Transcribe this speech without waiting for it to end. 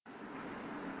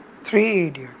Three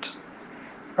idiots,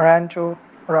 Rancho,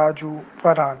 Raju,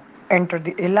 Farhan, enter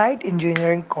the elite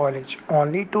engineering college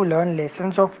only to learn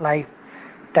lessons of life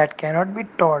that cannot be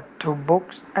taught through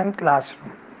books and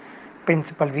classroom.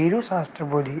 Principal Viru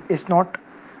Sastrabodhi is not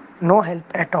no help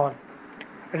at all.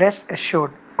 Rest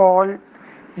assured, all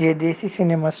ye desi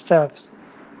cinema stuffs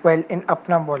well in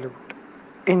Apna Bollywood.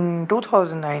 In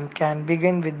 2009 can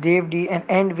begin with Dev D and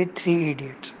end with Three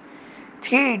Idiots.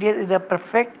 Three Idiots is a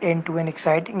perfect end to an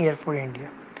exciting year for India.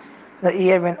 The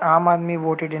year when Aam Aadmi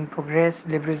voted in progress,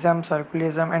 liberalism,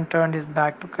 circularism and turned his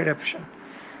back to corruption.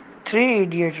 Three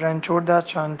Idiots, Ranchorda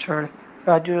Chanchad,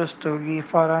 Raju Rastogi,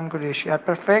 Farhan Qureshi are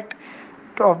perfect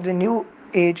of the new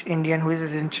age Indian who is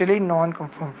essentially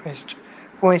non-conformist,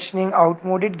 questioning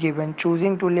outmoded given,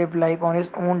 choosing to live life on his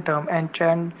own terms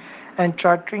and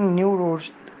charting new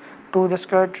roads to the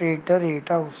skirt rate, the rate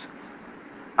house.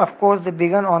 Of course, they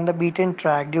began on the beaten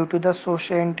track due to the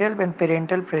societal and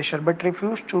parental pressure, but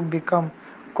refused to become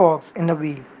cogs in the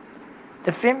wheel.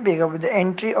 The film began with the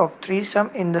entry of threesome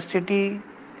in the city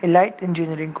elite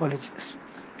engineering colleges.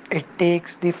 It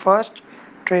takes the first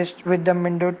tryst with the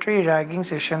mandatory ragging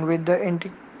session with the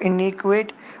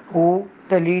inequate who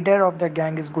the leader of the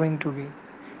gang is going to be.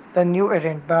 The new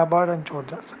errant Baba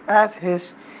Ranchodas, as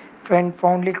his friend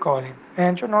fondly called him.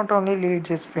 Rancho not only leads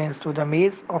his friends to the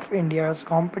maze of India's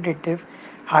competitive,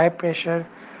 high-pressure,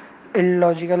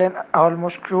 illogical and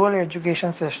almost cruel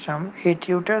education system, he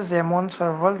tutors them on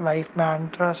several life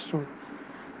mantras too,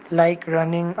 like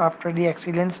running after the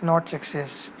excellence, not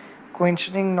success,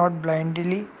 questioning, not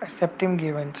blindly accepting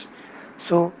givens.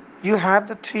 So you have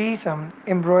the threesome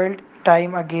embroiled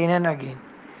time again and again.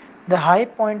 The high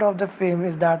point of the film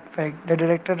is that fact the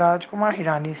director Rajkumar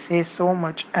Hirani says so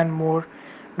much and more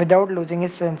without losing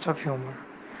his sense of humor.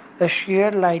 The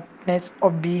sheer lightness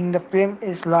of being the film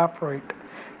is laugh right,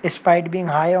 despite being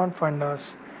high on fundas.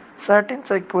 Certain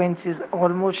sequences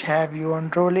almost have you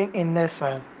on rolling in their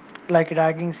style, like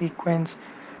ragging sequence,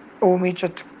 Omi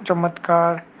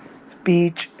Chamatkar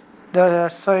speech, the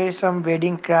sorry some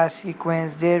wedding crash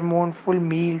sequence, their mournful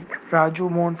meal, Raju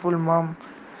mournful mum,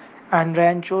 and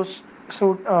Rancho's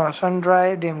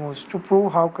sun-dry demos to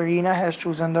prove how Karina has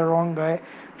chosen the wrong guy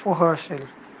for herself.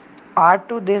 Add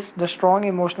to this the strong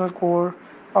emotional core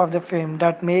of the film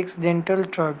that makes gentle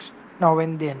tugs now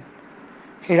and then.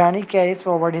 Hirani carries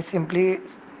forward his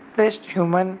simplest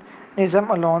humanism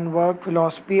alone work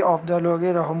philosophy of the Loge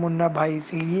Raho Munna Bhai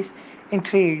series in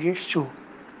Three Idiots too.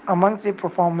 Amongst the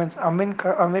performance,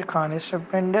 Amir Khan is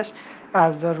stupendous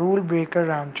as the rule breaker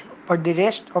Rancho, but the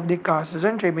rest of the cast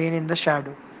doesn't remain in the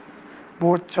shadow.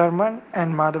 Both Sharman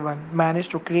and Madhavan manage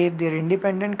to create their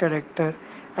independent character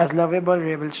as lovable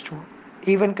rebels too.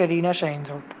 Even Karina shines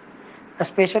out. A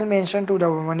special mention to the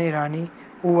woman Irani,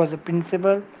 who was the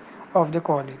principal of the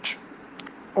college.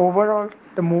 Overall,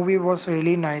 the movie was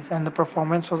really nice and the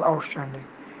performance was outstanding.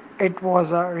 It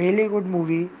was a really good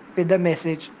movie with a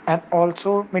message and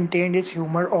also maintained its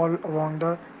humor all along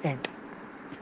the end.